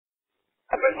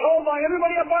I've been told by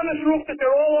everybody up on this roof that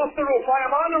they're all off the roof. I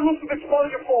am on the roof of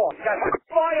exposure 4. Got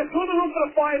fire through the roof of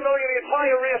the fire building in the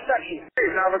entire rear section.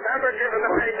 Now remember, given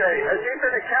the payday, has he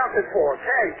been accounted for?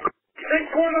 Tank.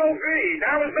 610B.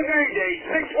 That was the Mayday.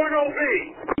 610B.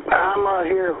 I'm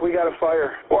here. We got a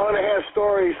fire.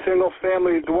 1.5-story,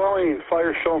 single-family dwelling.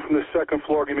 Fire shown from the second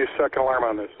floor. Give me a second alarm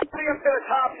on this. Getting up to the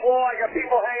top floor. I got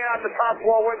people hanging out the top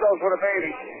floor windows with a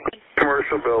baby.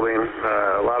 Commercial building.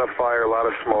 A lot of fire, a lot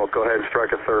of smoke. Go ahead and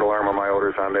strike a third alarm on my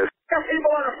orders on this. Got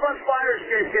people on the front fire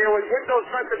escape here with windows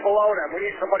centered below them. We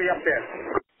need somebody up there.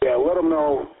 Yeah, let them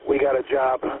know we got a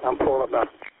job. I'm pulling up now.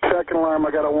 Second alarm,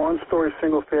 I got a 1-story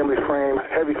single-family frame.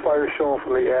 Heavy fire showing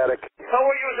from the attic. So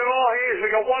we're using all hands.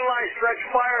 We got one line stretch,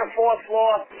 fire on the 4th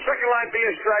floor, second line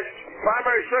being stretched.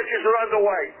 Primary searches are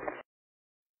underway.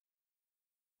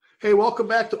 Hey, welcome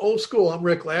back to Old School. I'm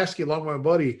Rick Lasky, along with my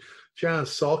buddy John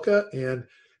Salka. And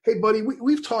hey, buddy,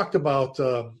 we've talked about,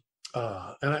 and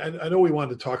I know we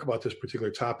wanted to talk about this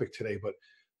particular topic today, but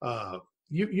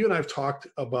you and I have talked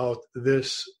about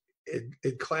this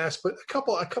in class, but a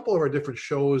couple of our different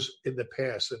shows in the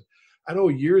past. And I know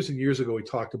years and years ago we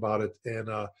talked about it and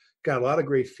got a lot of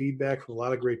great feedback from a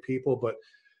lot of great people. But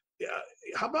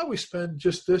how about we spend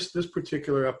just this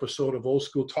particular episode of Old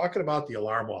School talking about the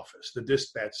alarm office, the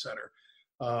dispatch center,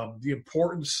 the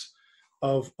importance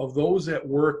of those that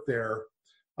work there,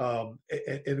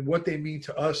 and what they mean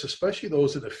to us, especially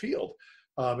those in the field.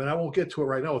 And I won't get to it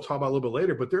right now. We'll talk about it a little bit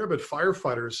later. But there have been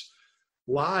firefighters'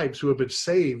 lives who have been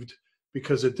saved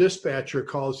because a dispatcher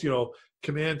calls,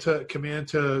 command to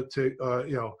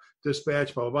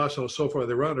dispatch, blah, blah, blah, so on and so forth.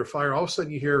 They run under fire. All of a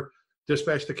sudden you hear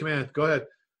dispatch to command. Go ahead.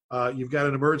 You've got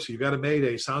an emergency. You've got a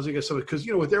mayday. Sounds like it's something. Because,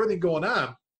 with everything going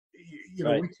on,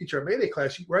 right. We teach our mayday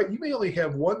class, right? You may only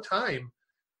have one time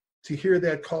to hear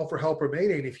that call for help or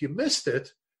mayday. And if you missed it,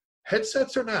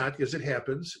 headsets or not, because it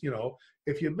happens,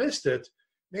 if you missed it,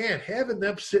 man, having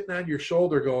them sitting on your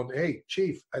shoulder going, hey,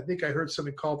 Chief, I think I heard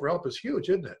something call for help is huge,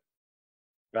 isn't it?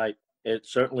 Right. It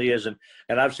certainly is. And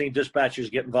I've seen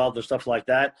dispatchers get involved in stuff like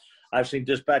that. I've seen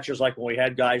dispatchers, like when we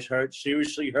had guys hurt,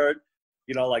 seriously hurt,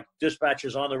 like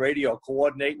dispatchers on the radio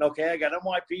coordinating, okay, I got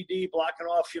NYPD blocking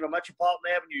off,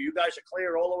 Metropolitan Avenue. You guys are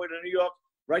clear all the way to New York,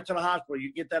 right to the hospital.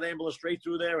 You get that ambulance straight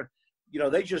through there. And,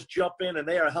 they just jump in and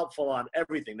they are helpful on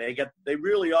everything. They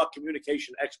really are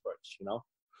communication experts,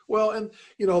 Well, and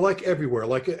like everywhere,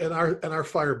 like in our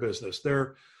fire business,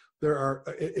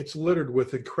 it's littered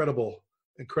with incredible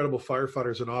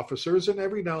firefighters and officers, and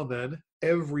every now and then,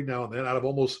 out of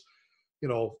almost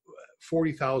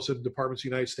 40,000 departments in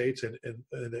the United States and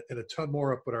a ton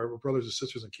more up with our brothers and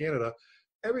sisters in Canada,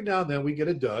 every now and then we get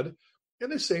a dud.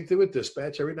 And the same thing with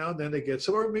dispatch. Every now and then they get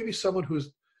or maybe someone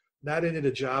who's not into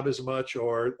the job as much,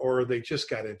 or they just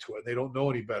got into it and they don't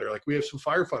know any better. Like we have some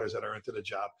firefighters that are into the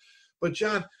job. But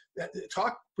John,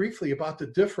 talk briefly about the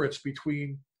difference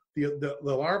between the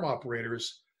alarm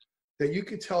operators that you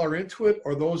can tell are into it,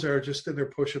 or those that are just in there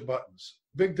pushing buttons.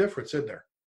 Big difference, isn't there?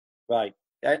 Right.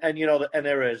 And and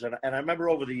there is. And I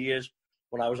remember over the years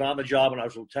when I was on the job, when I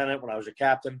was a lieutenant, when I was a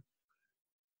captain,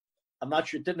 I'm not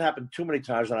sure, it didn't happen too many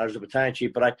times when I was a battalion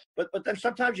chief, but then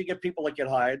sometimes you get people that get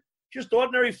hired, just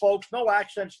ordinary folks, no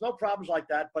accents, no problems like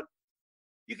that, but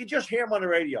you can just hear them on the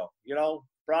radio,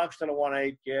 Bronx to the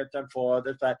 1-8, yeah, 10-4,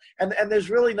 this, that. And there's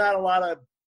really not a lot of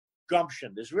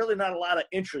gumption. There's really not a lot of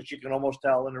interest, you can almost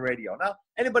tell, in the radio. Now,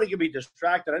 anybody can be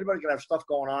distracted. Anybody can have stuff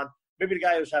going on. Maybe the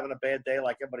guy who's having a bad day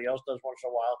like everybody else does once in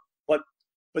a while.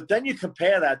 But then you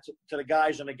compare that to the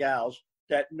guys and the gals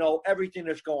that know everything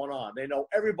that's going on. They know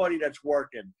everybody that's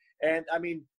working. And,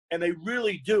 and they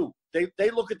really do. They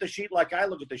look at the sheet like I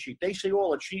look at the sheet. They see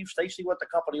all the chiefs. They see what the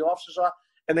company officers are.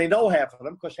 And they know half of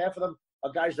them, because half of them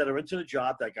are guys that are into the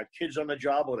job, that got kids on the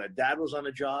job, or their dad was on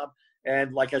the job.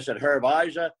 And like I said, Herb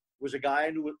Isa was a guy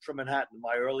I knew from Manhattan in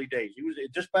my early days. He was a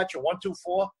dispatcher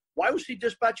 124. Why was he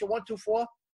dispatcher 124?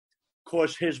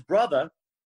 Because his brother,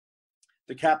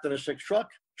 the captain of 6th truck,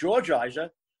 George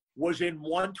Isa, was in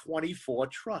 124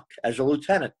 truck as a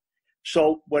lieutenant.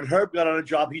 So when Herb got on a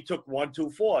job, he took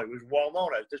 124. He was well known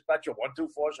as dispatcher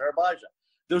 124's Herb Isa.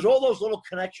 There's all those little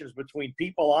connections between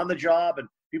people on the job and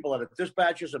people that are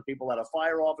dispatchers and people that are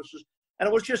fire officers. And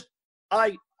it was just,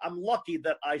 I'm lucky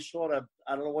that I sort of,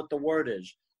 I don't know what the word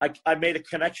is. I made a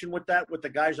connection with that, with the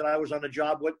guys that I was on the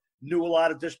job with, knew a lot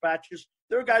of dispatchers.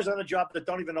 There are guys on the job that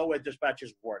don't even know where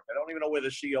dispatchers work. They don't even know where the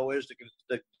CO is,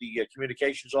 the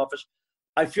communications office.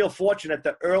 I feel fortunate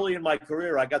that early in my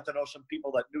career, I got to know some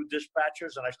people that knew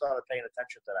dispatchers, and I started paying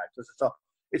attention to that, because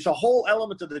it's a whole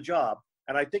element of the job.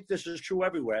 And I think this is true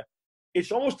everywhere.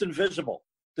 It's almost invisible.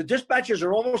 The dispatchers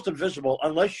are almost invisible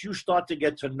unless you start to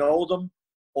get to know them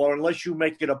or unless you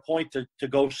make it a point to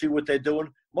go see what they're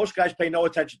doing, most guys pay no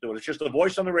attention to it. It's just a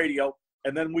voice on the radio,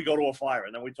 and then we go to a fire,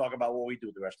 and then we talk about what we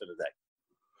do the rest of the day.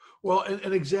 Well,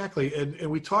 and exactly, and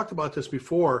we talked about this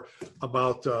before,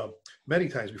 about many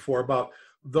times before, about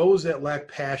those that lack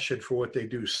passion for what they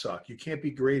do suck. You can't be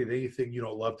great at anything you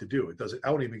don't love to do. It doesn't. I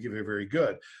won't even give you very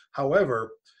good. However,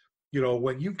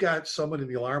 when you've got someone in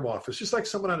the alarm office, just like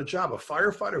someone on a job, a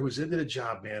firefighter who's into the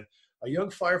job, man, a young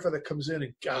firefighter that comes in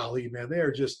and golly, man,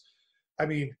 they're just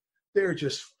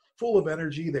full of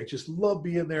energy. They just love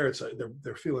being there.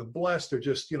 They're feeling blessed. They're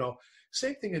just,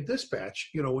 same thing in dispatch.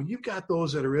 When you've got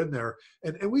those that are in there,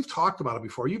 and we've talked about it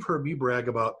before. You've heard me brag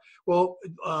about,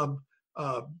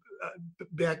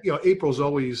 back, April's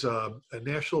always a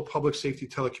National Public Safety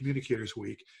Telecommunicators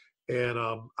Week. And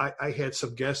I had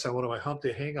some guests on one of my hump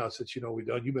day hangouts that, we've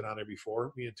done. You've been on there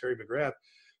before, me and Terry McGrath.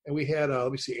 And we had,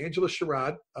 Angela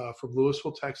Sherrod from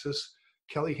Louisville, Texas,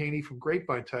 Kelly Haney from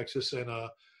Grapevine, Texas, and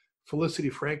Felicity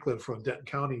Franklin from Denton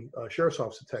County Sheriff's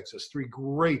Office in Texas. 3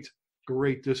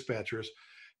 great dispatchers.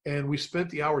 And we spent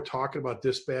the hour talking about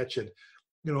dispatch, and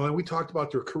and we talked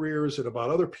about their careers and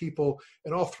about other people,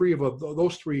 and all 3 of them,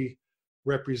 those 3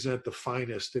 represent the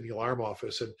finest in the alarm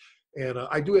office. And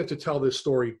I do have to tell this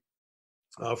story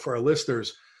for our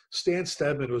listeners. Stan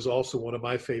Stedman was also one of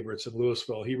my favorites in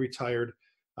Louisville. He retired.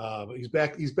 He's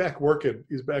back working.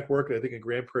 I think, in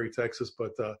Grand Prairie, Texas.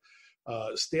 But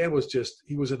Stan was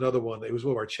he was another one. He was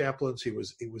one of our chaplains. He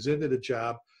was into the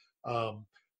job.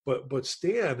 But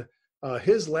Stan,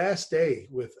 his last day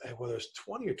with, whether it's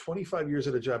 20 or 25 years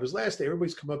at a job, his last day,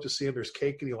 everybody's come up to see him. There's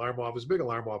cake in the alarm office, big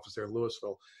alarm office there in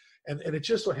Louisville. And it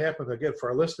just so happened, again, for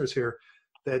our listeners here,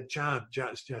 that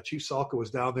Chief Salka was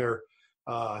down there.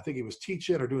 I think he was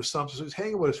teaching or doing something. So he was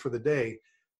hanging with us for the day.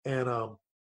 And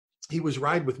he was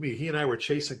riding with me. He and I were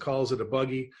chasing calls in a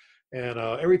buggy. And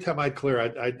every time I'd clear,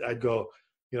 I'd go,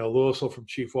 Louisville from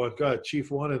Chief 1. God,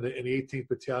 Chief 1 and the 18th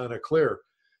Battalion are clear.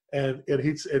 And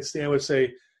Stan would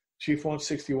say, Chief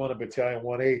 161 and Battalion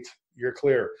 1-8, you're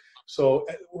clear. So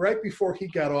right before he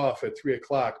got off at 3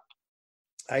 o'clock,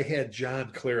 I had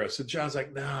John clear us. And John's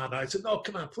like, no. I said, no,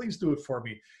 come on, please do it for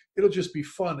me. It'll just be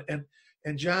fun.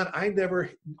 And John, I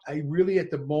really at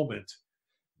the moment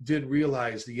didn't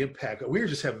realize the impact. We were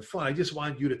just having fun. I just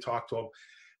wanted you to talk to him.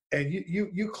 And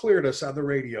you cleared us on the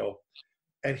radio.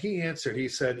 And he answered. He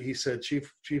said,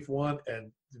 Chief 1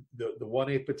 and the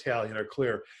 1-8 Battalion are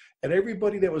clear. And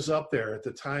everybody that was up there at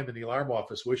the time in the alarm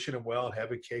office wishing him well and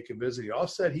having cake and visiting, all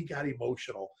said he got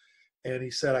emotional. And he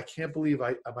said, I can't believe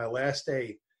on my last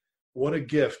day, what a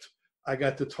gift. I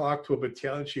got to talk to a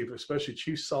battalion chief, especially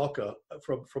Chief Salka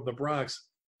from the Bronx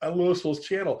on Louisville's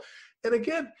channel. And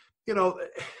again,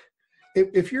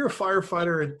 if you're a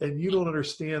firefighter and you don't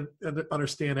understand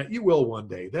that, you will one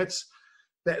day. That's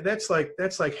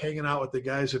like hanging out with the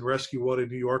guys in Rescue 1 in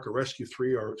New York or Rescue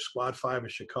 3 or Squad 5 in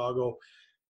Chicago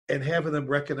and having them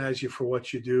recognize you for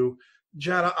what you do.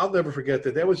 John, I'll never forget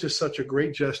that. That was just such a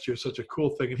great gesture, such a cool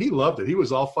thing. And he loved it. He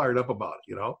was all fired up about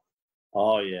it,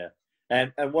 Oh, yeah.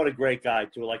 And what a great guy,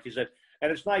 too, like you said.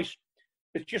 And it's nice.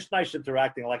 It's just nice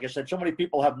interacting. Like I said, so many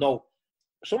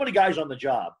guys on the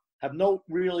job have no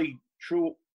really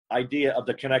true idea of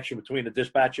the connection between the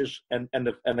dispatchers and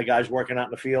the guys working out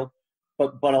in the field.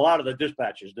 But a lot of the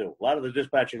dispatchers do. A lot of the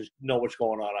dispatchers know what's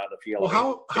going on out in the field.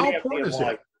 Well, how important is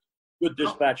that? Good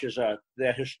dispatchers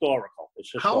they're historical.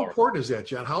 It's historical. How important is that,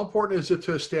 John? How important is it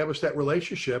to establish that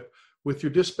relationship with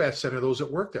your dispatch center, those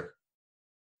that work there?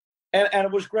 And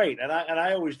it was great. And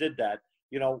I always did that.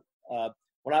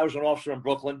 When I was an officer in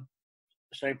Brooklyn,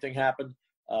 the same thing happened.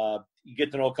 You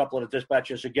get to know a couple of the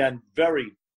dispatchers. Again,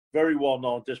 very, very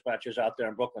well-known dispatchers out there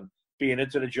in Brooklyn, being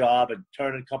into the job and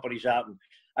turning companies out. And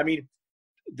I mean,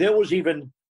 there was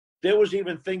even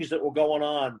things that were going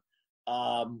on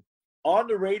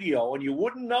the radio, and you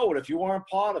wouldn't know it if you weren't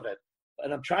part of it.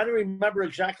 And I'm trying to remember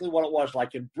exactly what it was.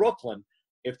 Like in Brooklyn,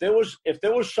 if there was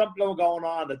something going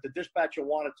on that the dispatcher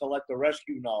wanted to let the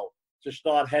rescue know to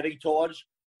start heading towards,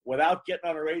 without getting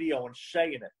on the radio and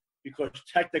saying it, because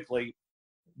technically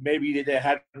maybe they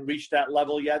hadn't reached that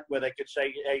level yet where they could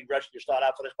say, hey, rescue, start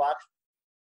out for this box.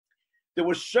 There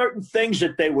were certain things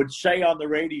that they would say on the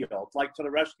radio, like to the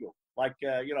rescue, like,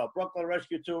 Brooklyn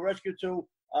Rescue 2,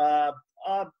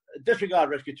 disregard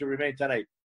Rescue 2, remain 10-8.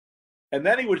 And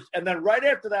then right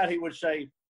after that, he would say,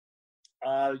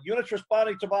 units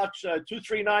responding to box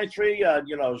 2393,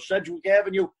 Sedgwick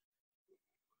Avenue.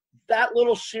 That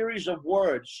little series of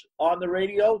words on the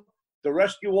radio, the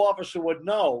rescue officer would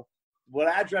know what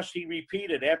address he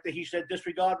repeated. After he said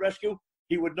disregard rescue,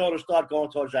 he would know to start going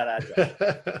towards that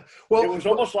address. Well, it was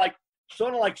almost like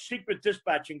sort of like secret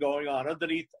dispatching going on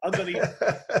underneath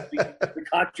the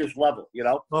conscious level, you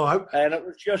know. And it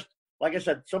was just like I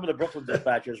said, some of the Brooklyn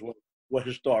dispatchers were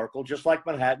historical, just like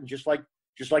Manhattan, just like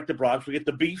the Bronx. We get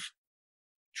the beef,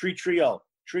 tree trio.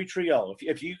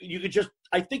 If you could just,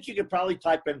 I think you could probably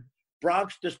type in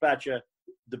Bronx dispatcher,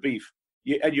 the beef,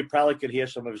 and you probably could hear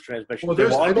some of his transmissions.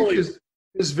 Well, I think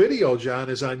his video, John,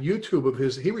 is on YouTube of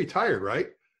his. He retired, right?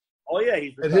 Oh yeah,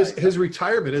 he's retired. And his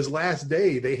retirement, his last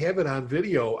day, they have it on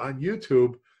video on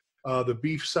YouTube. The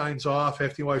beef signs off,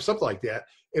 hefty wife, something like that,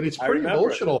 and it's pretty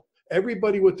emotional.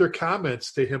 Everybody with their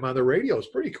comments to him on the radio is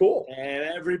pretty cool. And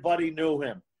everybody knew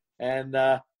him. And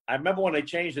I remember when they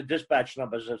changed the dispatch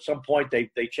numbers. At some point, they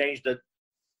changed the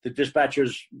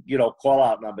dispatchers, you know, call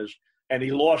out numbers, and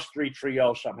he lost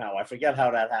 330 somehow. I forget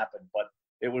how that happened, but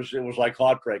it was like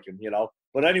heartbreaking, you know.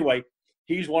 But anyway,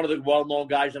 he's one of the well-known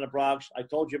guys in the Bronx. I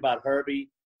told you about Herbie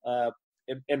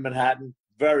in Manhattan,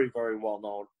 very, very well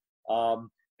known.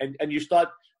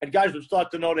 And guys would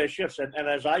start to know their shifts. And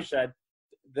as I said,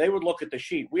 they would look at the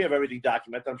sheet. We have everything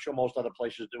documented. I'm sure most other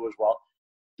places do as well.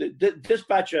 The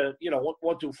dispatcher, you know,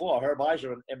 124, Herb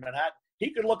Iser in Manhattan,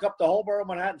 he could look up the whole borough of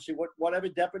Manhattan, see what every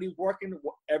deputy was working,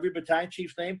 every battalion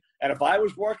chief's name. And if I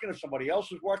was working, if somebody else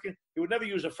was working, he would never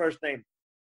use a first name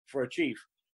for a chief.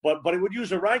 But he would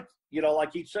use a rank, you know,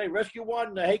 like he'd say, Rescue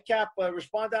 1, hey, Cap,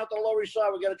 respond out to the Lower East Side.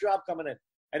 We got a job coming in.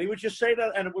 And he would just say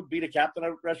that, and it would be the captain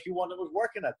of Rescue 1 that was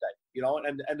working that day, you know,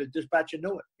 and the dispatcher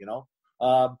knew it, you know.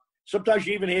 Sometimes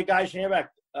you even hear guys hear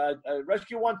back,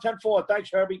 Rescue 1, 10-4, thanks,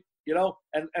 Herbie, you know,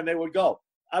 and they would go.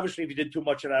 Obviously, if you did too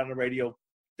much of that on the radio,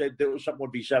 there was something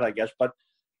would be said, I guess. But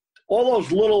all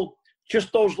those little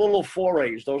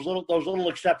forays, those little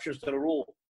exceptions to the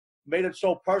rule made it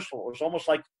so personal. It was almost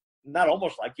like, not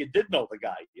almost like, you did know the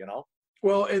guy, you know.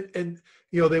 Well, and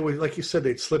you know, they would, like you said,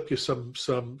 they'd slip you some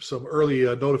early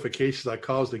notifications on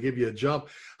calls to give you a jump.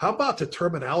 How about the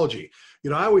terminology? You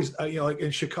know, I always, you know, like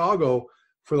in Chicago,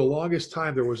 for the longest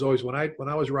time, there was always when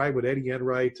I was riding with Eddie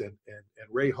Enright and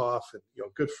Ray Hoff, and you know,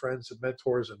 good friends and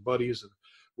mentors and buddies, and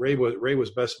Ray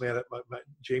was best man at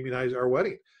Jamie and our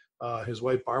wedding. His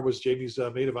wife Barb was Jamie's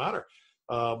maid of honor.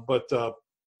 But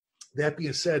that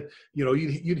being said, you know,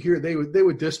 you'd hear they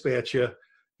would dispatch you.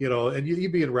 You know, and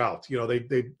you'd be en route. You know, they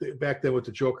back then with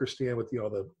the Joker stand with,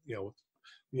 you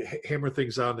hammer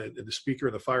things on the speaker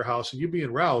in the firehouse, and you'd be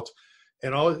en route,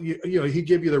 and he'd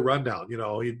give you the rundown. You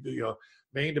know,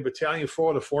 Maine to Battalion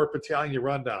 4 to 4th Battalion, you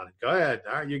run down. Go ahead.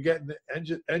 All right, you're getting the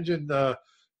engine,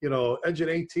 engine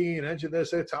 18, engine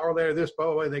this, tower there, this, blah,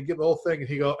 blah, blah. And they give the whole thing,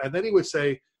 and then he would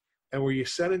say, and were you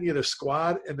sending you the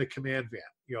squad and the command van?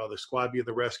 You know, the squad being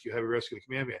the rescue, heavy rescue, the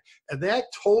command van, and that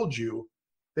told you.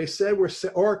 They said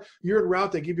or you're en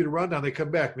route. They give you the rundown. They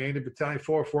come back, man. To Battalion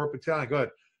 4, 4th Battalion. Go ahead.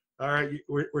 All right,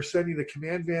 we're sending the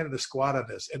command van and the squad on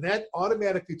this, and that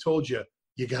automatically told you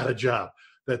got a job.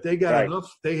 That they got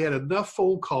enough. They had enough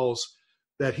phone calls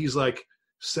that he's like,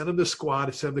 send them the squad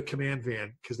and send them the command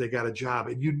van because they got a job,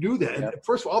 and you knew that. And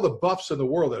first of all the buffs in the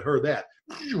world that heard that,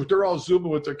 they're all zooming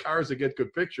with their cars to get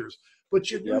good pictures, but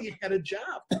you knew you had a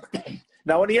job.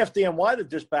 Now in the FDNY, the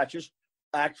dispatchers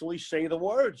actually say the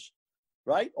words.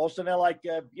 Right? Also, they're like,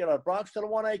 Bronx to the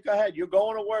 1-8, go ahead. You're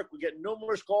going to work. We're getting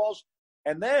numerous calls.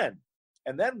 And then,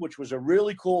 which was a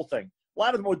really cool thing, a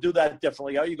lot of them would do that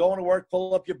differently. Are you going to work,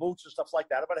 pull up your boots and stuff like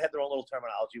that? Everybody had their own little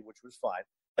terminology, which was fine.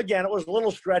 Again, it was a little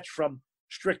stretch from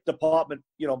strict department,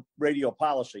 radio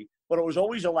policy, but it was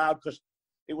always allowed because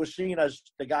it was seen as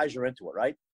the guys are into it,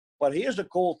 right? But here's the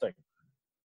cool thing.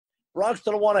 Bronx to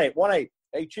the 1-8, 1-8.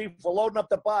 Hey, Chief, we're loading up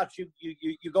the box.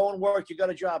 You go and work. You got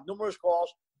a job. Numerous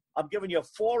calls. I'm giving you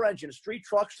 4 engines, 3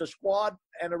 trucks, the squad,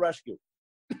 and a rescue.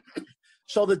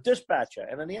 So the dispatcher,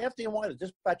 and in the FDNY, the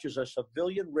dispatchers are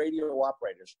civilian radio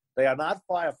operators. They are not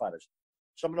firefighters.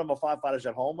 Some of them are firefighters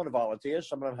at home and are volunteers.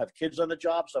 Some of them have kids on the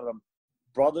job. Some of them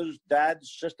brothers,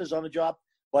 dads, sisters on the job.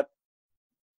 But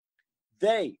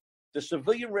the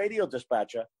civilian radio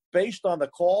dispatcher, based on the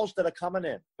calls that are coming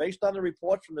in, based on the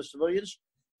reports from the civilians,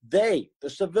 the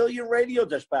civilian radio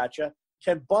dispatcher,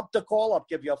 can bump the call up,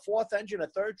 give you a 4th engine, a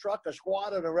 3rd truck, a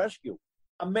squad, and a rescue.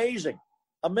 Amazing.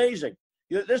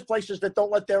 There's places that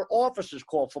don't let their officers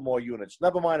call for more units,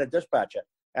 never mind a dispatcher.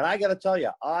 And I got to tell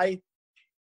you,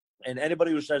 and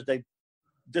anybody who says they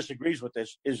disagrees with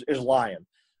this is lying.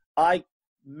 I,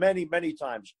 many, many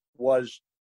times was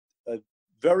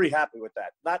very happy with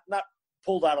that. Not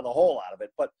pulled out of the hole out of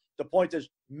it, but the point is,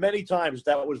 many times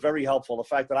that was very helpful. The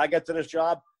fact that I get to this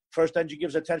job, first engine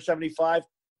gives a 1075,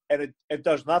 and it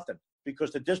does nothing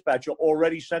because the dispatcher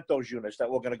already sent those units that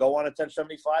were going to go on a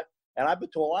 1075. And I've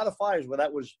been to a lot of fires where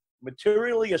that was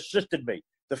materially assisted me.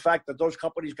 the fact that those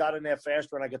companies got in there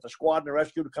faster, and I get the squad and the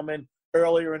rescue to come in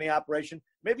earlier in the operation,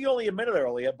 maybe only a minute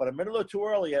earlier, but a minute or two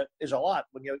earlier is a lot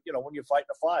when when you're fighting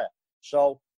a fire.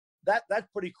 So that's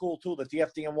pretty cool too, that the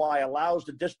FDNY allows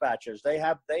the dispatchers, they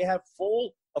have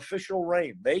full official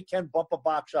reign. They can bump a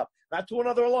box up, not to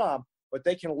another alarm, but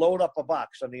they can load up a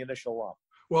box on the initial alarm.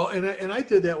 Well, and I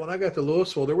did that when I got to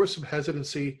Louisville. There was some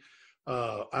hesitancy.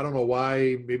 I don't know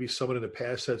why. Maybe someone in the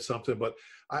past said something, but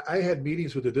I had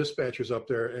meetings with the dispatchers up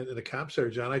there and the comp center,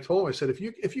 John. I told them, I said, if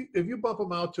you bump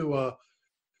them out to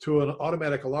an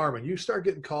automatic alarm and you start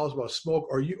getting calls about smoke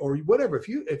or whatever, if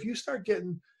you start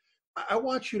getting, I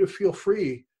want you to feel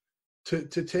free to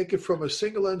take it from a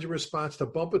single engine response to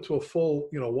bump it to a full,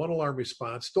 one alarm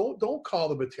response. Don't call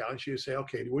the battalion. You say,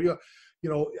 okay, what do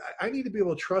I need to be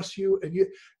able to trust you,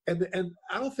 and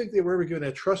I don't think they were ever given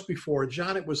that trust before.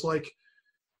 John, it was like,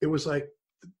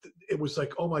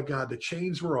 oh my God, the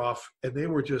chains were off, and they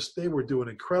were doing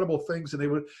incredible things,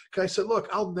 and I said, look,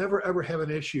 I'll never ever have an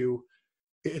issue.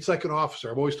 It's like an officer.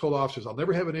 I've always told officers, I'll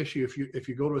never have an issue if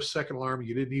you go to a second alarm and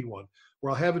you didn't need one. Where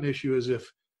I'll have an issue is if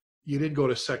you didn't go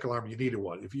to a second alarm and you needed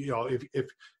one. If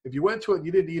you went to it and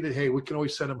you didn't need it, hey, we can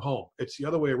always send them home. It's the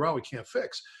other way around. We can't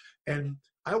fix. And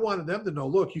I wanted them to know,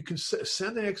 look, you can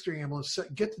send an extra ambulance,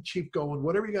 get the chief going,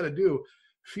 whatever you got to do,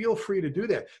 feel free to do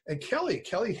that. And Kelly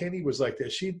Henney was like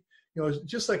that. She,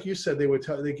 just like you said,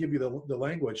 they give you the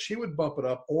language. She would bump it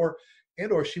up, or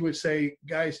she would say,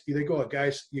 guys, you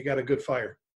got a good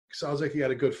fire. Sounds like you got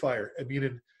a good fire. I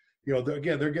mean,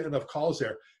 again, they're getting enough calls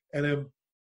there. And then,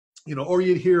 or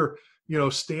you'd hear,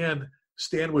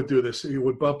 Stan would do this. He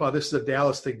would bump out. This is a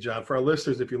Dallas thing, John. For our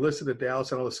listeners, if you listen to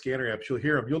Dallas on all the scanner apps, you'll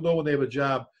hear them. You'll know when they have a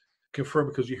job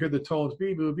confirmed because you hear the tones,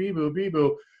 bee boo, bee boo, bee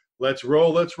boo. Let's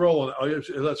roll. Let's roll now.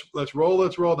 Let's roll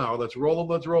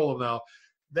them now.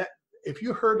 That if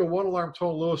you heard the one alarm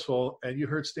tone Louisville and you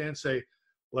heard Stan say,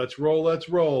 let's roll,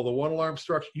 the one alarm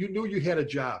structure, you knew you had a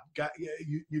job.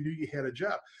 You knew you had a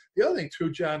job. The other thing too,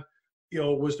 John,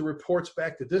 was the reports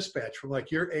back to dispatch from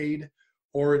like your aide.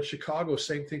 Or in Chicago,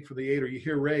 same thing for the aide, or you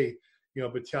hear Ray,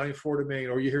 Battalion 4 to Maine,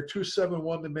 or you hear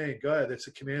 271 to Maine. Go ahead, that's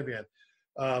a command van.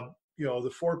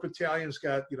 The 4th Battalion's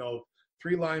got,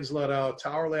 3 lines let out,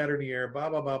 tower ladder in the air, blah,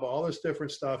 blah, blah, blah, all this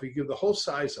different stuff. You give the whole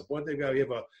size of what they've got. You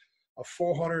have a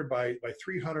 400 by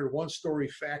 300 one-story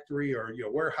factory or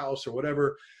warehouse or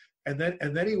whatever. And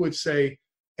then he would say,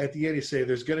 at the end, he'd say,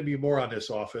 there's going to be more on this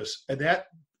office. And that,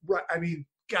 I mean,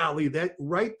 golly, that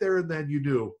right there and then you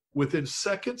knew within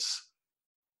seconds,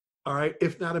 all right,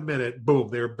 if not a minute, boom,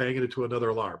 they're banging it to another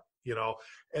alarm, and all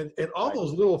right.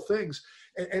 Those little things.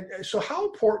 And so how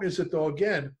important is it, though,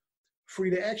 again, for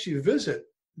you to actually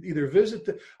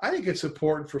I think it's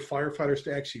important for firefighters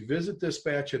to actually visit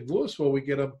dispatch. In Louisville, we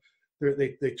get them,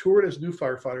 they tour it as new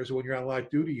firefighters. And when you're on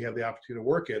live duty, you have the opportunity to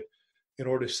work it in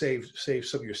order to save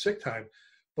some of your sick time.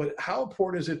 But how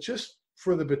important is it just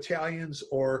for the battalions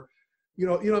or,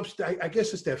 I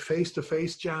guess it's that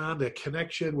face-to-face, John, that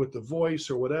connection with the voice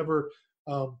or whatever.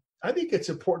 I think it's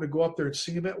important to go up there and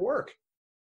see them at work.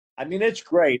 I mean, it's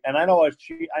great. And I know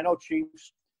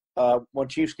chiefs, when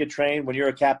chiefs get trained, when you're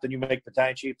a captain, you make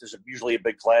battalion chief, there's usually a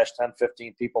big class, 10,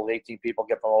 15 people, 18 people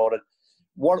get promoted.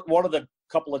 One of the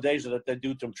couple of days that they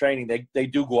do some training, they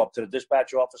do go up to the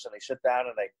dispatch office and they sit down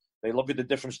and they look at the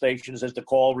different stations. There's the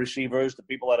call receivers, the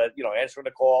people that are, answering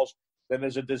the calls. Then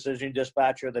there's a decision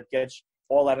dispatcher that gets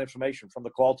all that information from the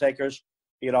call takers,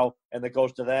 and that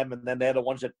goes to them. And then they're the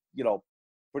ones that,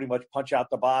 pretty much punch out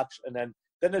the box. And then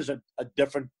there's a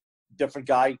different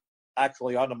guy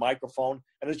actually on the microphone.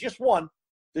 And there's just one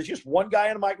guy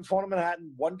on the microphone in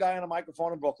Manhattan, one guy on the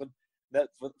microphone in Brooklyn. That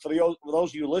for those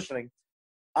of you listening,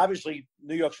 obviously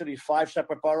New York City is 5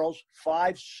 separate boroughs,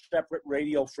 5 separate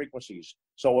radio frequencies.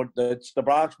 So it's the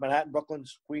Bronx, Manhattan, Brooklyn,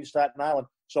 Queens, Staten Island.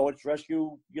 So it's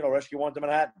rescue 1 to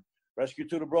Manhattan, rescue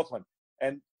 2 to Brooklyn.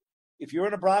 And if you're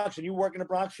in the Bronx and you work in the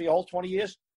Bronx for your whole 20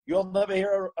 years, you'll never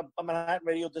hear a Manhattan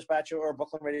radio dispatcher or a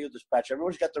Brooklyn radio dispatcher.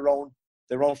 Everyone's got their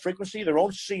own frequency, their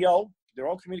own CO, their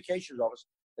own communications office.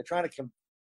 They're trying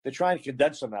to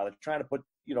condense them now. They're trying to put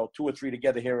 2 or 3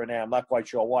 together here and there. I'm not quite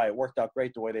sure why. It worked out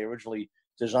great the way they originally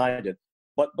designed it.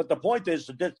 But the point is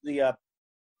the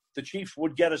chiefs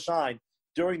would get assigned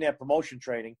during their promotion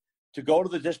training to go to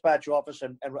the dispatch office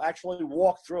and actually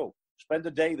walk through, spend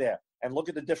a day there and look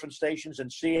at the different stations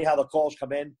and see how the calls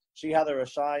come in, see how they're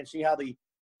assigned, see how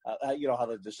how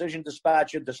the decision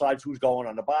dispatcher decides who's going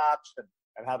on the box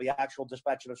and how the actual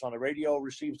dispatcher that's on the radio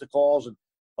receives the calls. And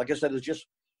like I said, it's just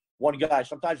one guy.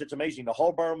 Sometimes it's amazing. The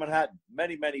whole borough of Manhattan,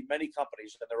 many, many, many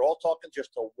companies, and they're all talking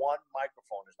just to one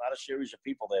microphone. There's not a series of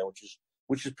people there,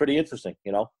 which is pretty interesting,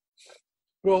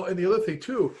 Well, and the other thing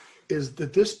too is the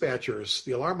dispatchers,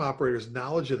 the alarm operators'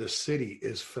 knowledge of the city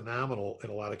is phenomenal in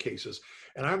a lot of cases.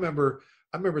 And I remember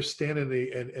standing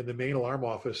in the main alarm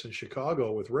office in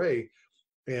Chicago with Ray,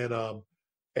 and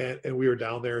we were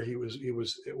down there. He was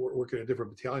working in a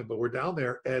different battalion, but we're down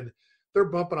there, and they're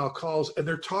bumping out calls, and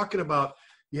they're talking about,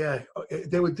 yeah,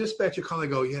 they would dispatch a call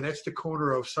and go, yeah, that's the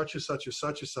corner of such and such and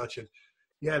such and such, and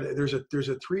yeah, there's a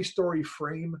 3-story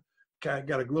frame, got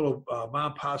a little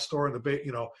mom and pop store in the bay,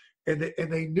 and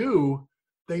they knew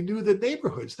the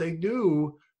neighborhoods. They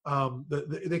knew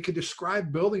they could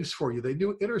describe buildings for you. They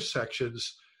knew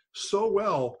intersections so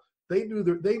well. They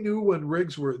knew when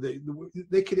rigs were.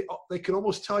 They could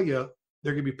almost tell you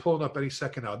they're going to be pulling up any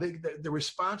second now. The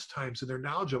response times and their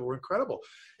knowledge of it were incredible.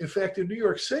 In fact, in New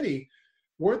York City,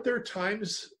 weren't there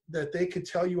times that they could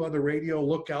tell you on the radio,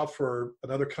 look out for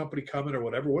another company coming or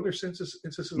whatever? Weren't there instances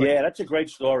like that? That's a great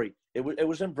story. It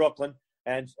was in Brooklyn,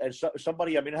 and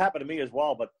somebody, I mean, it happened to me as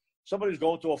well, but somebody was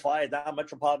going to a fire down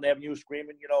Metropolitan Avenue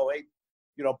screaming, hey,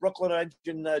 Brooklyn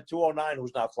Engine 209,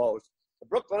 who's now closed.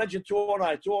 Brooklyn Engine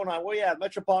 209, where you at?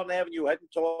 Metropolitan Avenue, heading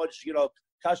towards,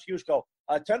 Kosciuszko.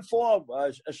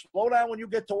 10-4, slow down when you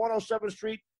get to 107th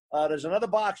Street. There's another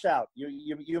box out.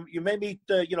 You may meet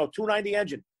the 290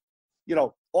 engine.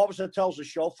 Officer tells the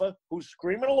chauffeur, who's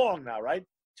screaming along now, right?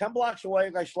 10 blocks away,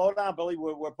 guy, slow down, Billy.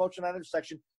 We're approaching that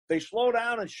intersection. They slow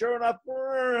down, and sure enough,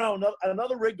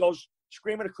 another rig goes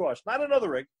screaming across. Not another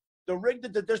rig. The rig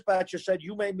that the dispatcher said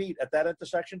you may meet at that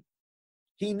intersection.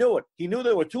 He knew it. He knew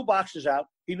there were 2 boxes out.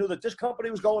 He knew that this company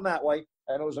was going that way,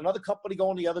 and there was another company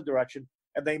going the other direction,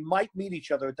 and they might meet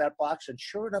each other at that box. And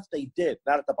sure enough, they did.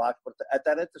 Not at the box, but at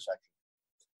that intersection.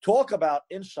 Talk about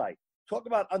insight. Talk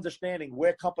about understanding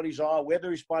where companies are, where they're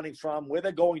responding from, where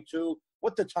they're going to,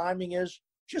 what the timing is.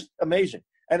 Just amazing.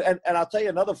 And I'll tell you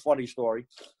another funny story.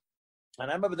 And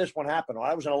I remember this one happened when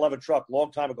I was in an 11 truck a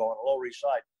long time ago on the Lower East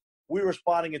Side. We were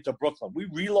responding into Brooklyn. We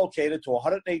relocated to a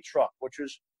 108 truck, which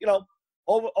was,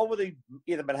 over the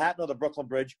either Manhattan or the Brooklyn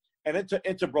Bridge, and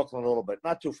into Brooklyn a little bit,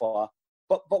 not too far.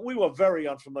 But we were very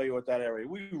unfamiliar with that area.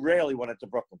 We rarely went into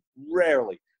Brooklyn.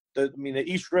 Rarely. The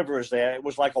East River is there. It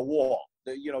was like a wall.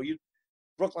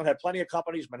 Brooklyn had plenty of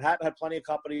companies. Manhattan had plenty of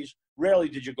companies. Rarely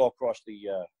did you go across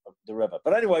the river.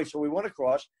 But anyway, so we went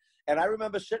across, and I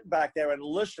remember sitting back there and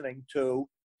listening to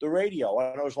the radio.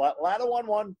 And it was ladder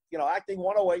 11, acting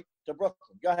 108 to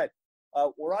Brooklyn. Go ahead.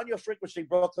 We're on your frequency,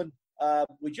 Brooklyn.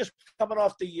 We just coming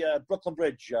off the Brooklyn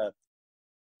Bridge.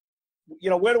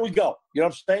 Where do we go? You know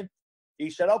what I'm saying? He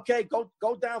said, okay,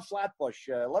 go down Flatbush.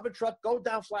 11 truck, go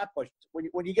down Flatbush.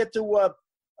 When you get to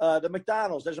the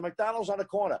McDonald's, there's a McDonald's on the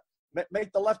corner.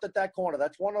 Make the left at that corner.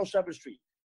 That's 107th Street.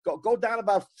 Go down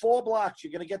about 4 blocks.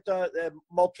 You're going to get the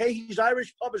Mulcahy's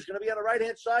Irish Pub is going to be on the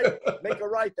right-hand side. Make a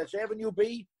right. That's Avenue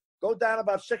B. Go down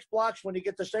about 6 blocks. When you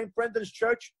get to St. Brendan's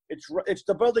Church, it's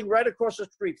the building right across the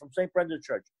street from St. Brendan's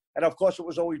Church. And, of course, it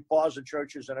was always bars and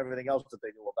churches and everything else that they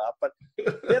knew about. But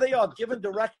there they are, giving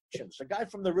directions. A guy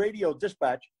from the radio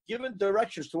dispatch giving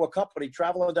directions to a company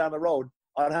traveling down the road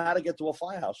on how to get to a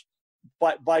firehouse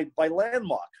by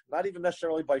landmark, not even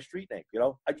necessarily by street name.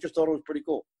 I just thought it was pretty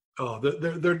cool. Oh,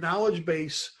 their knowledge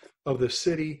base of the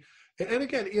city. And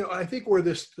again, I think where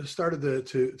this started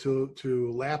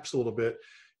to lapse a little bit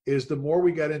is the more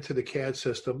we got into the CAD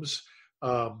systems,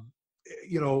 at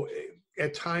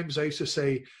times I used to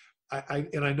say, I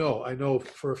know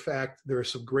for a fact there are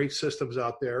some great systems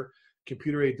out there.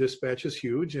 Computer-aided dispatch is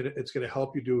huge, and it's going to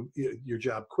help you do your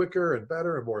job quicker and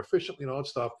better and more efficiently and all that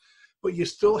stuff. But you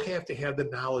still have to have the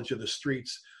knowledge of the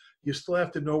streets. You still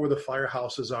have to know where the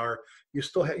firehouses are. You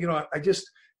still have,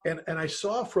 I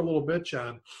saw for a little bit,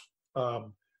 John,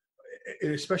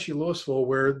 especially Louisville,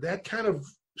 where that kind of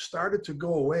started to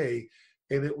go away.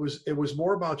 And it was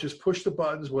more about just push the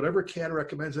buttons, whatever CAD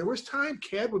recommends. There was time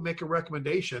CAD would make a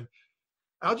recommendation.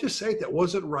 I'll just say that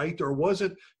wasn't right, or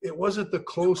it wasn't the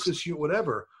closest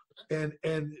whatever. And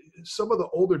some of the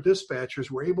older dispatchers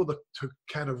were able to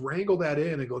kind of wrangle that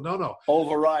in and go, no.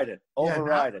 Override it.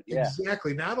 Yeah.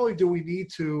 Exactly. Not only do we need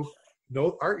to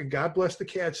know, and God bless the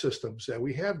CAD systems that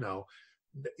we have now,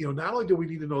 not only do we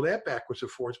need to know that backwards and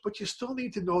forwards, but you still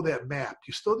need to know that map.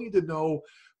 You still need to know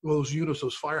those units,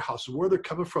 those firehouses, where they're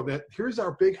coming from. That here's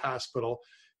our big hospital.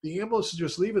 The ambulance is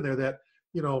just leaving there. That,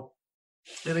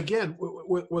 and again,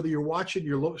 whether you're watching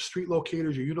your street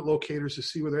locators, your unit locators to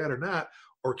see where they're at or not,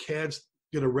 or CAD's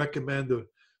going to recommend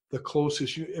the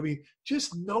closest.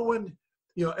 Just knowing,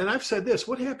 and I've said this,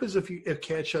 what happens if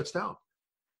CAD shuts down?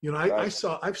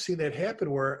 I've seen that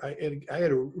happen where I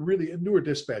had a newer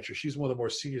dispatcher. She's one of the more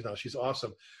seniors now. She's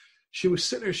awesome. She was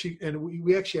sitting there.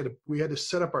 We actually had to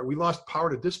set up we lost power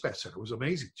to dispatch center. It was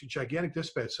amazing. It's a gigantic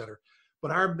dispatch center.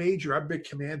 But our big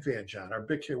command van, John,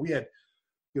 we had,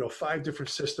 5 different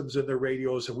systems in their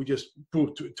radios, and we just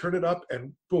boom, turn it up,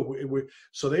 and boom.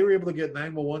 So they were able to get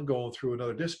 911 going through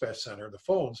another dispatch center, the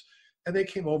phones, and they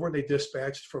came over and they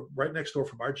dispatched from right next door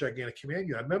from our gigantic command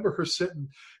unit. I remember her sitting,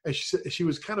 and she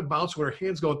was kind of bouncing with her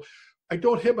hands going, I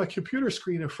don't hit my computer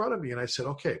screen in front of me. And I said,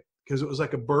 okay, because it was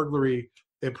like a burglary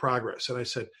in progress. And I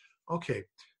said, okay,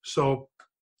 so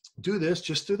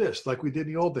just do this, like we did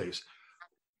in the old days.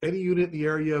 Any unit in the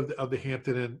area of the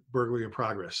Hampton Inn burglary in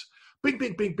progress. Bing,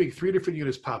 bing, bing, bing. 3 different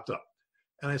units popped up.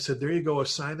 And I said, there you go,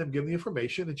 assign them, give them the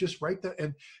information, and just write that.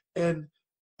 And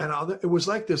it was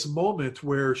like this moment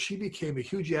where she became a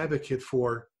huge advocate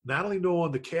for not only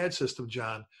knowing the CAD system,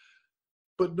 John,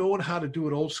 but knowing how to do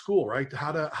it old school, right?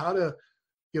 How to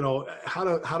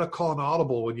call an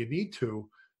audible when you need to,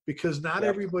 because not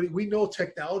everybody, we know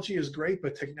technology is great,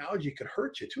 but technology could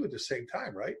hurt you too at the same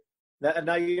time, right? Now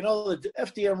the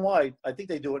FDNY, I think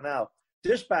they do it now.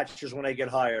 Dispatchers, when they get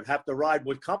hired, have to ride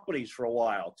with companies for a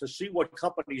while to see what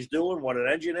company's doing, what an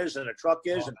engine is and a truck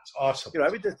is. Oh, that's awesome.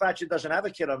 Every dispatcher doesn't have a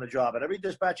kid on the job, and every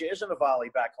dispatcher isn't a volley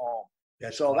back home.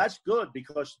 That's good,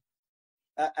 because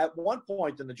at one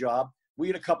point in the job, we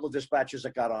had a couple of dispatchers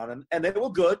that got on, and they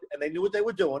were good, and they knew what they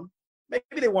were doing.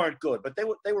 Maybe they weren't good, but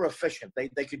they were efficient.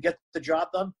 They could get the job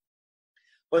done.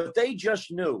 But they just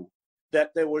knew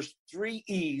that there was 3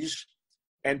 E's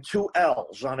and 2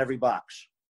 L's on every box.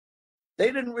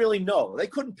 They didn't really know. They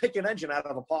couldn't pick an engine out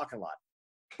of a parking lot.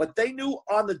 But they knew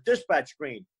on the dispatch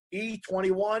screen,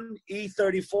 E21,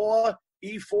 E34,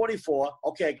 E44.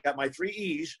 Okay, got my 3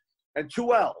 E's and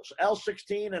 2 L's,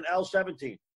 L16 and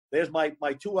L17. There's my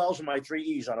 2 L's and my 3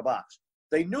 E's on a box.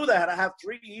 They knew they had to have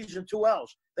 3 E's and 2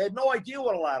 L's. They had no idea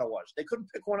what a ladder was. They couldn't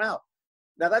pick one out.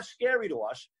 Now, that's scary to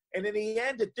us. And in the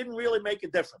end, it didn't really make a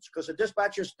difference, because the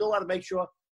dispatcher still had to make sure.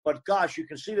 But, gosh, you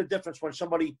can see the difference when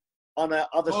somebody on the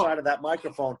other side of that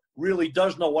microphone really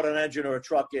does know what an engine or a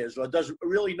truck is, or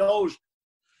really knows.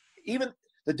 Even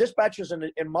the dispatchers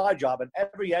in my job, and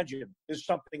every engine is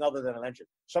something other than an engine.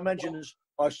 Some engines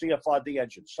are CFRD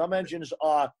engines. Some engines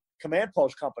are command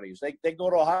post companies. They go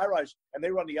to a high-rise, and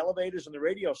they run the elevators and the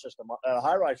radio system at a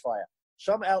high-rise fire.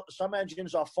 Some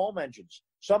engines are foam engines.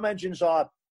 Some engines are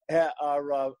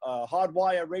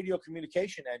hardwire radio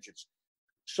communication engines.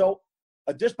 So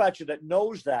a dispatcher that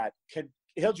knows that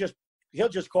he'll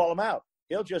just call them out.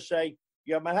 He'll just say,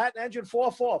 Manhattan engine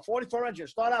 44 engine.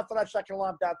 Start out for that second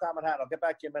alarm downtown Manhattan. I'll get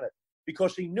back to you in a minute.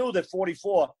 Because he knew that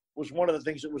 44 was one of the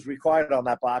things that was required on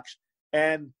that box,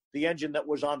 and the engine that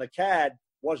was on the CAD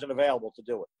wasn't available to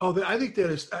do it. Oh, I think that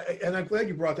is, and I'm glad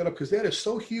you brought that up, because that is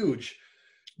so huge.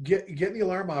 Getting the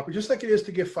alarm operator, just like it is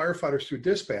to get firefighters through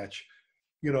dispatch,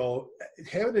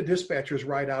 having the dispatchers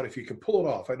ride out, if you can pull it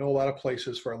off. I know a lot of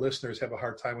places for our listeners have a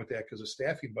hard time with that because of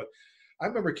staffing, but I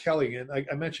remember Kelly, and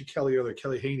I mentioned Kelly earlier,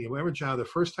 Kelly Haney. I remember, John, the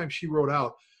first time she rode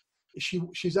out,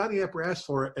 she's on the apparatus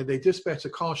floor, and they dispatched a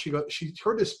call. She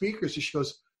heard the speakers, and she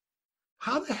goes,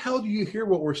 how the hell do you hear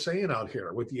what we're saying out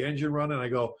here with the engine running? I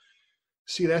go,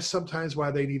 see, that's sometimes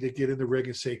why they need to get in the rig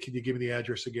and say, can you give me the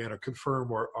address again, or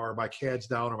confirm, or my CAD's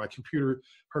down, or my computer,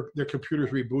 their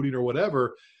computer's rebooting, or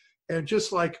whatever. And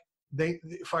just like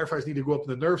firefighters need to go up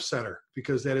in the nerve center,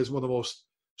 because that is one of the most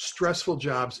stressful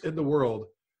jobs in the world,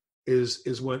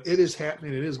 is when it is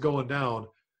happening, it is going down,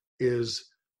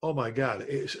 oh my God.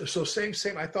 So same.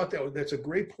 I thought that's a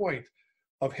great point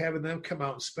of having them come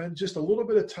out and spend just a little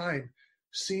bit of time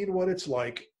seeing what it's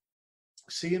like,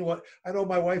 I know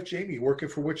my wife, Jamie, working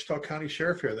for Wichita County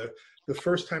Sheriff here, the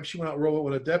first time she went out and rode with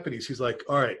one of the deputies, he's like,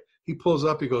 all right, he pulls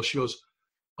up, she goes,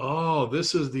 oh,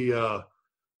 this is the, I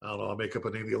don't know, I'll make up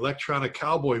a name, the electronic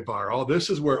cowboy bar. Oh, this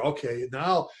is where, okay,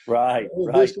 now. Right,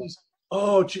 right. This is,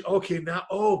 okay, now,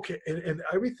 okay. And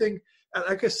everything,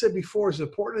 like I said before, as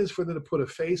important as for them to put a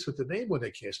face with the name when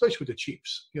they can, especially with the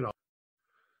chiefs,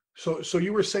 So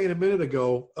you were saying a minute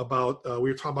ago about, we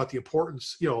were talking about the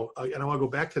importance, and I want to go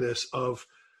back to this of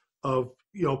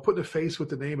putting a face with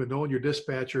the name and knowing your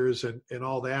dispatchers and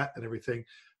all that and everything.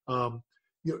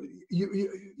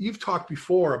 You've talked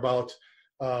before about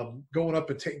going up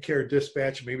and taking care of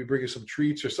dispatch and maybe bringing some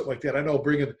treats or something like that. I know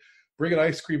bringing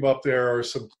ice cream up there or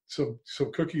some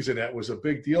cookies in that was a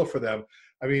big deal for them.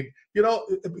 I mean,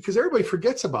 because everybody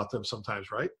forgets about them sometimes,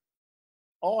 right?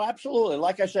 Oh, absolutely.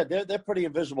 Like I said, they're pretty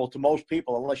invisible to most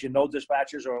people unless you know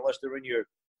dispatchers or unless they're in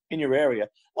your area.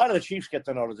 A lot of the chiefs get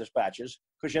to know the dispatchers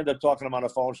because you end up talking to them on the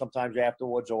phone sometimes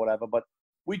afterwards or whatever. But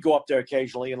we'd go up there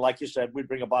occasionally, and like you said, we'd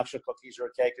bring a box of cookies or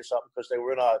a cake or something because they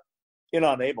were in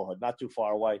our neighborhood, not too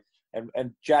far away.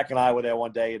 And Jack and I were there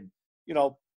one day, and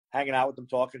hanging out with them,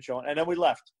 talking, showing, and then we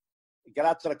left. We got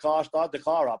out to the car, started the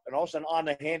car up, and all of a sudden on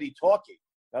the handy talkie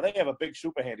Now, they have a big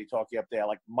super handy-talkie up there,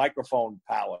 like microphone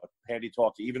power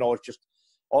handy-talkie, even though it's just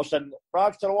all of a sudden,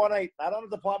 Bronx to the 1-8, not on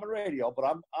the department radio, but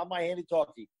I'm on my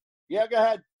handy-talkie. Yeah, go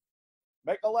ahead.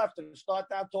 Make a left and start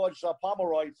down towards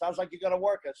Pomeroy. Sounds like you got to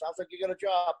work it. Sounds like you got a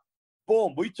job.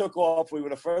 Boom, we took off. We were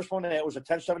the first one there. It was a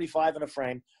 1075 in a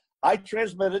frame. I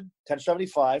transmitted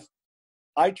 1075.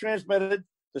 I transmitted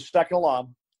the second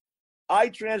alarm. I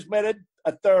transmitted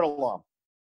a third alarm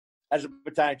as a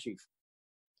battalion chief.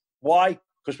 Why?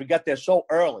 Because we got there so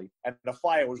early, and the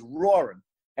fire was roaring,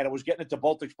 and it was getting into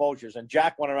both exposures. And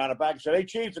Jack went around the back and said, "Hey,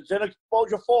 Chief, it's in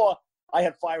exposure 4. I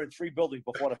had fire in 3 buildings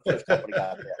before the first company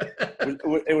got there.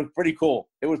 It was pretty cool.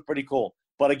 It was pretty cool.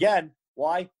 But again,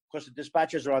 why? Because the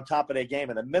dispatchers are on top of their game.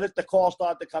 And the minute the call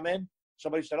started to come in,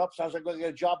 somebody said, "Oh, sounds like we're going to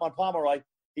get a job on Pomeroy."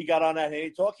 He got on that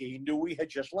handy-talkie. He knew we had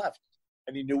just left,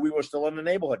 and he knew we were still in the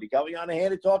neighborhood. He got me on the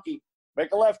handy-talkie.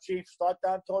 Make a left, Chief. Start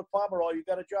down toward Pomeroy. You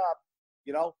got a job,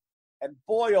 you know. And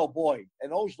boy, oh boy,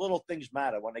 and those little things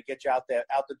matter when they get you out there,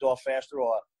 out the door faster,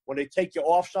 or when they take you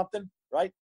off something,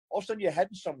 right? All of a sudden you're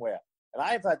heading somewhere. And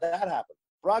I've had that happen.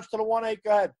 Bronx to the 1-8,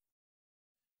 go ahead.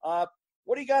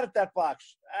 What do you got at that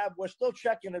box? We're still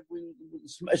checking it.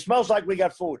 It smells like we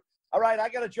got food. All right, I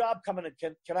got a job coming in.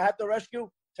 Can I have the rescue?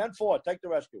 10-4, take the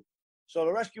rescue. So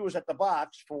the rescue was at the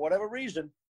box for whatever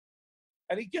reason.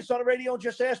 And he gets on the radio and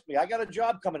just asked me, "I got a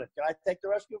job coming in. Can I take the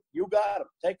rescue?" You got him.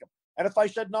 Take him. And if I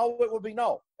said no, it would be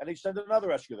no. And he'd send another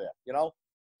rescue there, you know.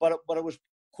 But it was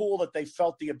cool that they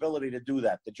felt the ability to do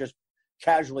that, to just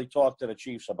casually talk to the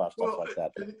chiefs about stuff like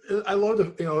that. I love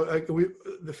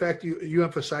the fact you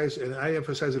emphasize, and I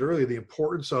emphasized it earlier, the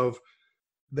importance of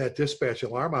that dispatch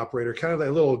alarm operator, kind of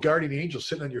that little guardian angel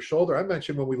sitting on your shoulder. I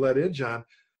mentioned when we let in, John,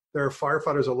 there are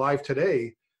firefighters alive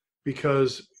today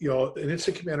because, an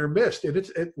incident commander missed.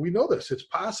 And we know this. It's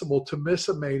possible to miss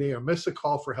a mayday or miss a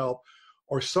call for help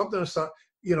or something,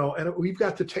 and we've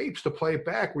got the tapes to play it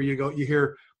back where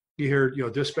you hear,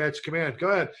 dispatch command, "Go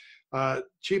ahead.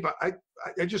 Chief,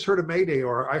 I just heard a mayday,"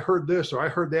 or "I heard this," or "I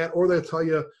heard that," or they'll tell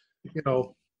you,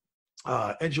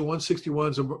 engine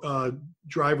 161's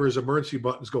driver's emergency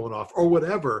button's going off or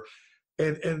whatever.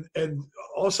 And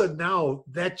all of a sudden now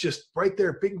that just right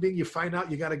there, bing, bing, you find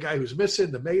out you got a guy who's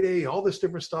missing, the mayday, all this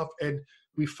different stuff. And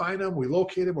we find him, we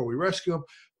locate him, or we rescue him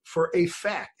for a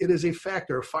fact. It is a fact.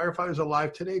 There are firefighters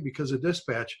alive today because of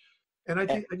dispatch. And I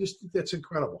just think that's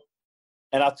incredible.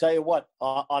 And I'll tell you what,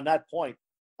 on that point,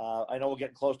 I know we're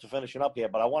getting close to finishing up here,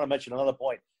 but I want to mention another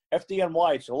point.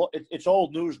 FDNY, it's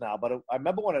old news now, but I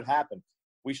remember when it happened,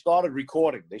 we started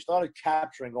recording. They started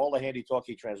capturing all the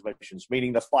handy-talkie transmissions,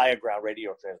 meaning the fireground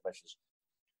radio transmissions,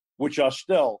 which are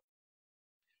still,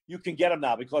 you can get them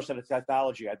now because of the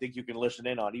technology. I think you can listen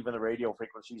in on even the radio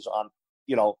frequencies on,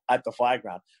 at the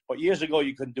fireground. But years ago,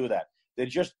 you couldn't do that. They're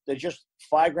just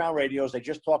fireground radios. They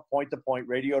just talk point-to-point,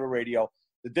 radio to radio.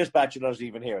 The dispatcher doesn't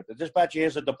even hear it. The dispatcher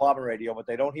hears the department radio, but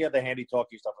they don't hear the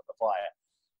handy-talkie stuff at the fire.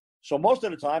 So most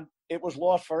of the time, it was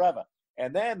lost forever.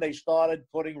 And then they started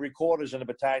putting recorders in the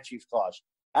battalion chief's cars.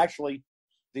 Actually,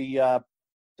 the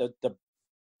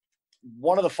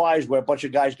one of the fires where a bunch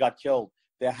of guys got killed,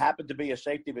 there happened to be a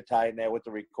safety battalion there with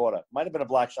the recorder. Might have been a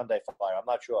Black Sunday fire. I'm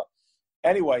not sure.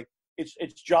 Anyway,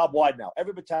 it's job-wide now.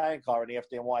 Every battalion car in the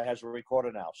FDNY has a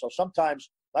recorder now. So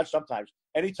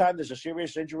anytime there's a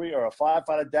serious injury or a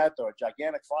firefighter death or a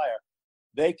gigantic fire,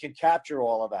 they can capture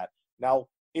all of that. Now,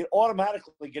 it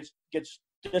automatically gets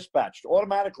dispatched.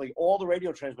 Automatically, all the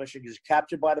radio transmission is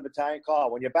captured by the battalion car.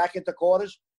 When you're back into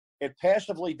quarters, it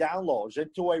passively downloads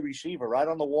into a receiver right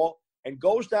on the wall and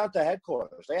goes down to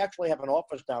headquarters. They actually have an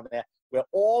office down there where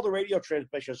all the radio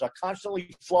transmissions are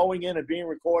constantly flowing in and being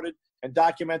recorded and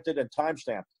documented and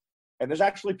timestamped. And there's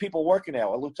actually people working there.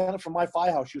 A lieutenant from my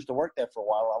firehouse used to work there for a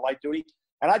while on light duty.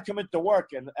 And I'd come into work,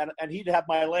 and he'd have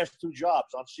my last 2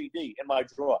 jobs on CD in my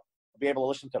drawer. I'd be able to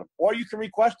listen to them. Or you can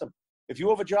request them. If you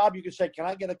have a job, you can say, "Can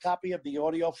I get a copy of the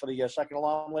audio for the second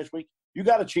alarm last week?" You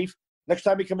got it, Chief. Next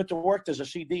time you come into work, there's a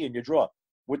CD in your drawer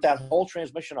with that whole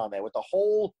transmission on there, with the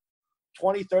whole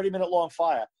 20, 30-minute long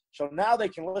fire. So now they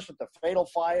can listen to fatal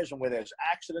fires and where there's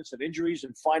accidents and injuries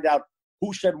and find out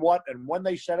who said what and when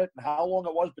they said it and how long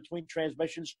it was between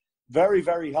transmissions. Very,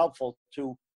 very helpful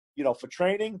to, for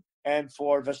training and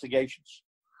for investigations.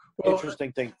 Well,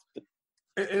 interesting thing.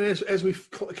 And as we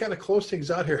kind of close things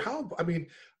out here,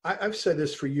 I've said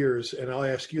this for years, and I'll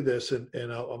ask you this,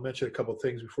 and I'll mention a couple of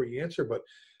things before you answer, but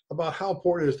about how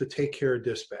important it is to take care of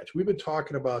dispatch. We've been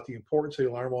talking about the importance of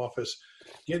the alarm office,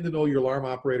 getting to know your alarm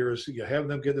operators, having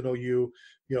them get to know you,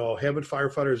 having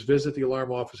firefighters visit the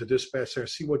alarm office, a dispatch center,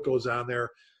 see what goes on there,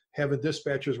 having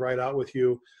dispatchers ride out with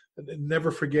you, and never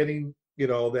forgetting,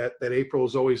 that April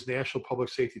is always National Public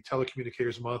Safety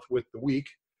Telecommunicators Month with the week.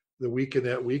 the weekend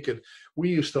that week. And we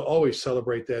used to always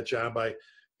celebrate that, John, by,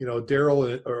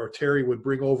 Daryl or Terry would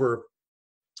bring over,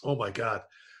 oh my God.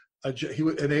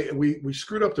 We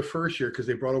screwed up the first year because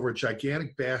they brought over a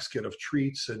gigantic basket of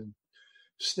treats and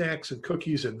snacks and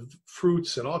cookies and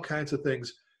fruits and all kinds of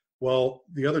things. Well,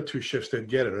 the other two shifts didn't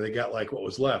get it, or they got like what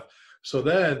was left. So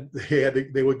then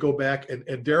they would go back, and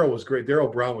Daryl was great.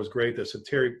 Daryl Brown was great. This, and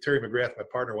Terry McGrath, my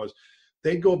partner, was.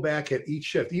 They'd go back at each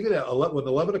shift. Even when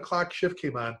the 11 o'clock shift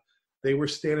came on, they were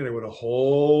standing there with a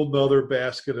whole nother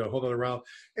basket, a whole nother round.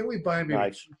 And we buy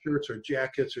maybe T-shirts or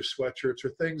jackets or sweatshirts or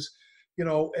things,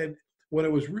 and when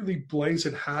it was really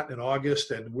blazing hot in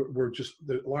August and we're just,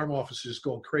 the alarm office is just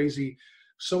going crazy,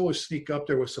 someone would sneak up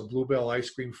there with some Bluebell ice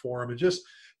cream for them. And just,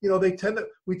 we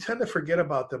tend to forget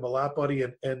about them a lot, buddy.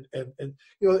 And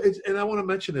I want to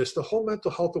mention this, the whole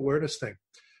mental health awareness thing.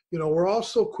 We're all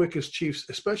so quick as Chiefs,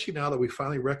 especially now that we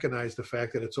finally recognize the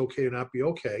fact that it's okay to not be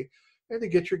okay, and to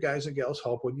get your guys and gals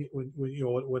help when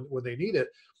they need it.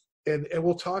 And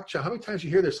we'll talk, John. How many times you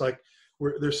hear this? Like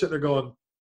they're sitting there going,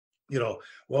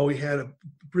 well, we had a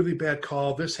really bad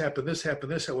call. This happened,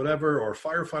 whatever, or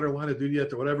firefighter line of duty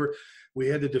or whatever. We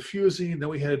had the diffusing, then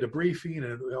we had a debriefing,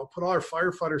 and put all our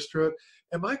firefighters through it.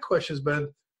 And my question has been,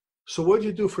 so what did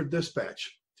you do for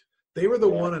dispatch? They were the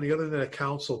one on the other end of the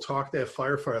council talked to that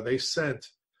firefighter. They sent,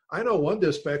 I know one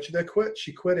dispatcher that quit.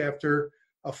 She quit after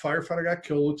a firefighter got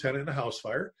killed, lieutenant, in a house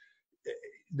fire.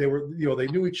 They were, they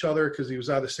knew each other because he was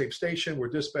out of the same station where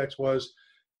dispatch was,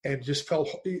 and just felt,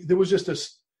 there was just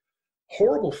this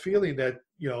horrible feeling that,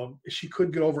 she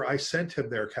couldn't get over, I sent him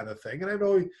there kind of thing. And I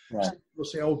know people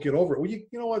say, oh, get over it. Well, you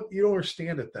know what? You don't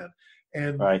understand it then.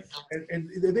 And, and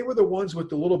they were the ones with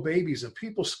the little babies and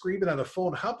people screaming on the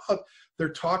phone. How about they're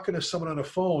talking to someone on the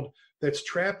phone that's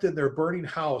trapped in their burning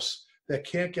house that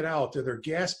can't get out, and they're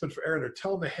gasping for air, and they're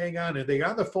telling them to hang on, and they're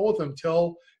on the phone with them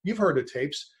till, you've heard the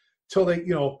tapes, till they,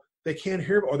 they can't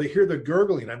hear, or they hear the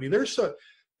gurgling. I mean,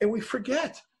 and we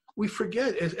forget,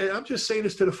 and I'm just saying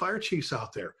this to the fire chiefs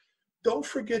out there. Don't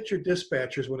forget your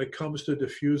dispatchers when it comes to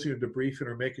diffusing or debriefing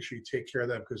or making sure you take care of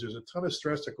them, because there's a ton of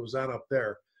stress that goes on up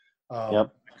there. It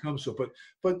comes to,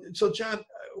 but so John,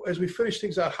 as we finish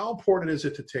things out, how important is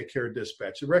it to take care of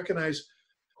dispatch, to recognize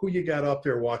who you got up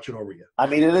there watching over you? I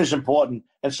mean, it is important,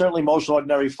 and certainly most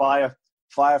ordinary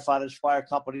firefighters, fire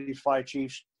companies, fire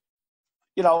chiefs,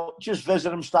 just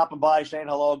visiting them, stopping by, saying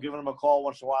hello, giving them a call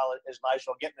once in a while is nice,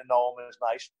 or getting to know them is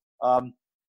nice.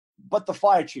 But the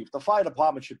fire chief, the fire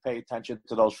department should pay attention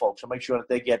to those folks and make sure that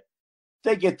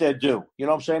they get their due. You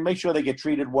know what I'm saying? Make sure they get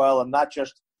treated well, and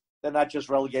they're not just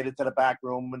relegated to the back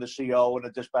room and the CO and the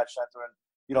dispatch center and,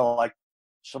 like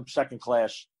some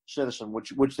second-class citizen,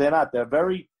 which they're not. They're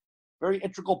very, very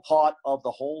integral part of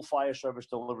the whole fire service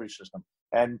delivery system.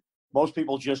 And most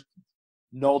people just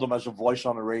know them as a voice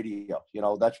on the radio.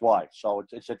 That's why. So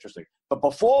it's interesting. But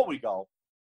before we go,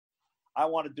 I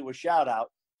want to do a shout-out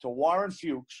to Warren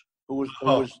Fuchs, who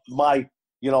was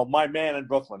my man in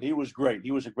Brooklyn. He was great.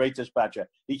 He was a great dispatcher.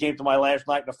 He came to my last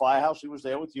night in the firehouse. He was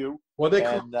there with you. Well, they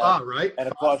call right? And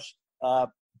of course,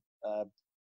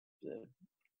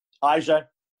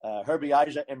 Herbie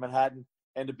Isa in Manhattan,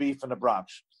 and the Beef in the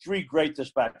Bronx. 3 great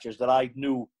dispatchers that I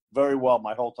knew very well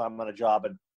my whole time on the job,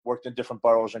 and worked in different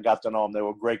boroughs and got to know them. They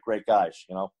were great guys.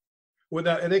 Well,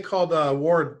 and they called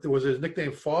Warren. Was his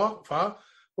nickname Fa?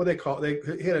 What they call? He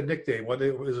had a nickname. What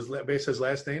was his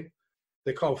last name?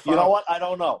 They call him Fa. You know what? I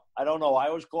don't know. I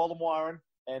always called him Warren,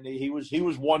 and he was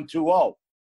 120,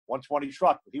 120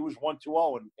 truck. But he was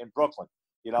 120 in Brooklyn.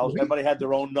 Everybody had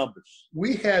their own numbers.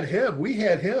 We had him.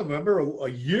 Remember,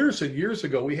 years and years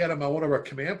ago, we had him on one of our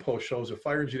command post shows at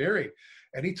Fire Engineering,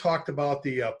 and he talked about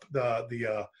the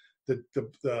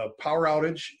power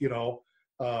outage.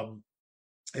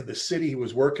 In the city he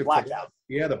was working. Blackout.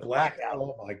 The blackout.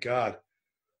 Oh my God.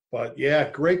 But yeah,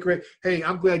 great. Hey,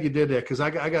 I'm glad you did that, because I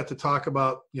got to talk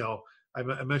about,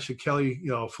 I mentioned Kelly,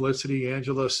 Felicity,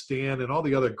 Angela, Stan, and all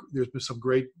the other. There's been some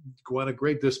great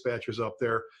dispatchers up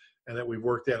there, and that we've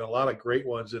worked at a lot of great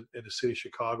ones in the city of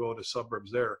Chicago and the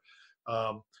suburbs there.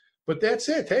 But that's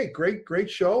it. Hey, great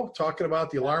show talking about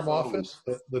the alarm office,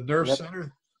 the nerve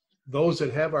center, those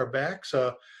that have our backs.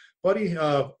 Buddy,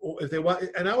 if they want,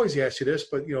 and I always ask you this,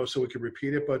 but so we can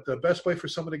repeat it. But the best way for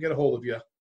someone to get a hold of you.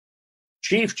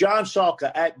 Chief John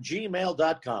Salka at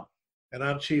gmail.com. And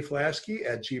I'm Chief Lasky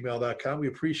at gmail.com. We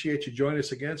appreciate you joining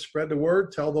us again. Spread the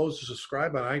word. Tell those to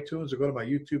subscribe on iTunes or go to my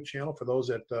YouTube channel for those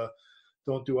that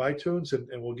don't do iTunes, and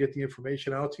we'll get the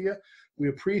information out to you. We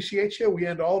appreciate you. We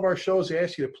end all of our shows. I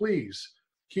ask you to please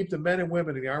keep the men and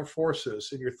women in the armed forces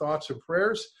in your thoughts and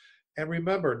prayers. And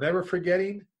remember, never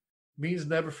forgetting means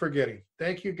never forgetting.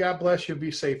 Thank you. God bless you.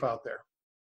 Be safe out there.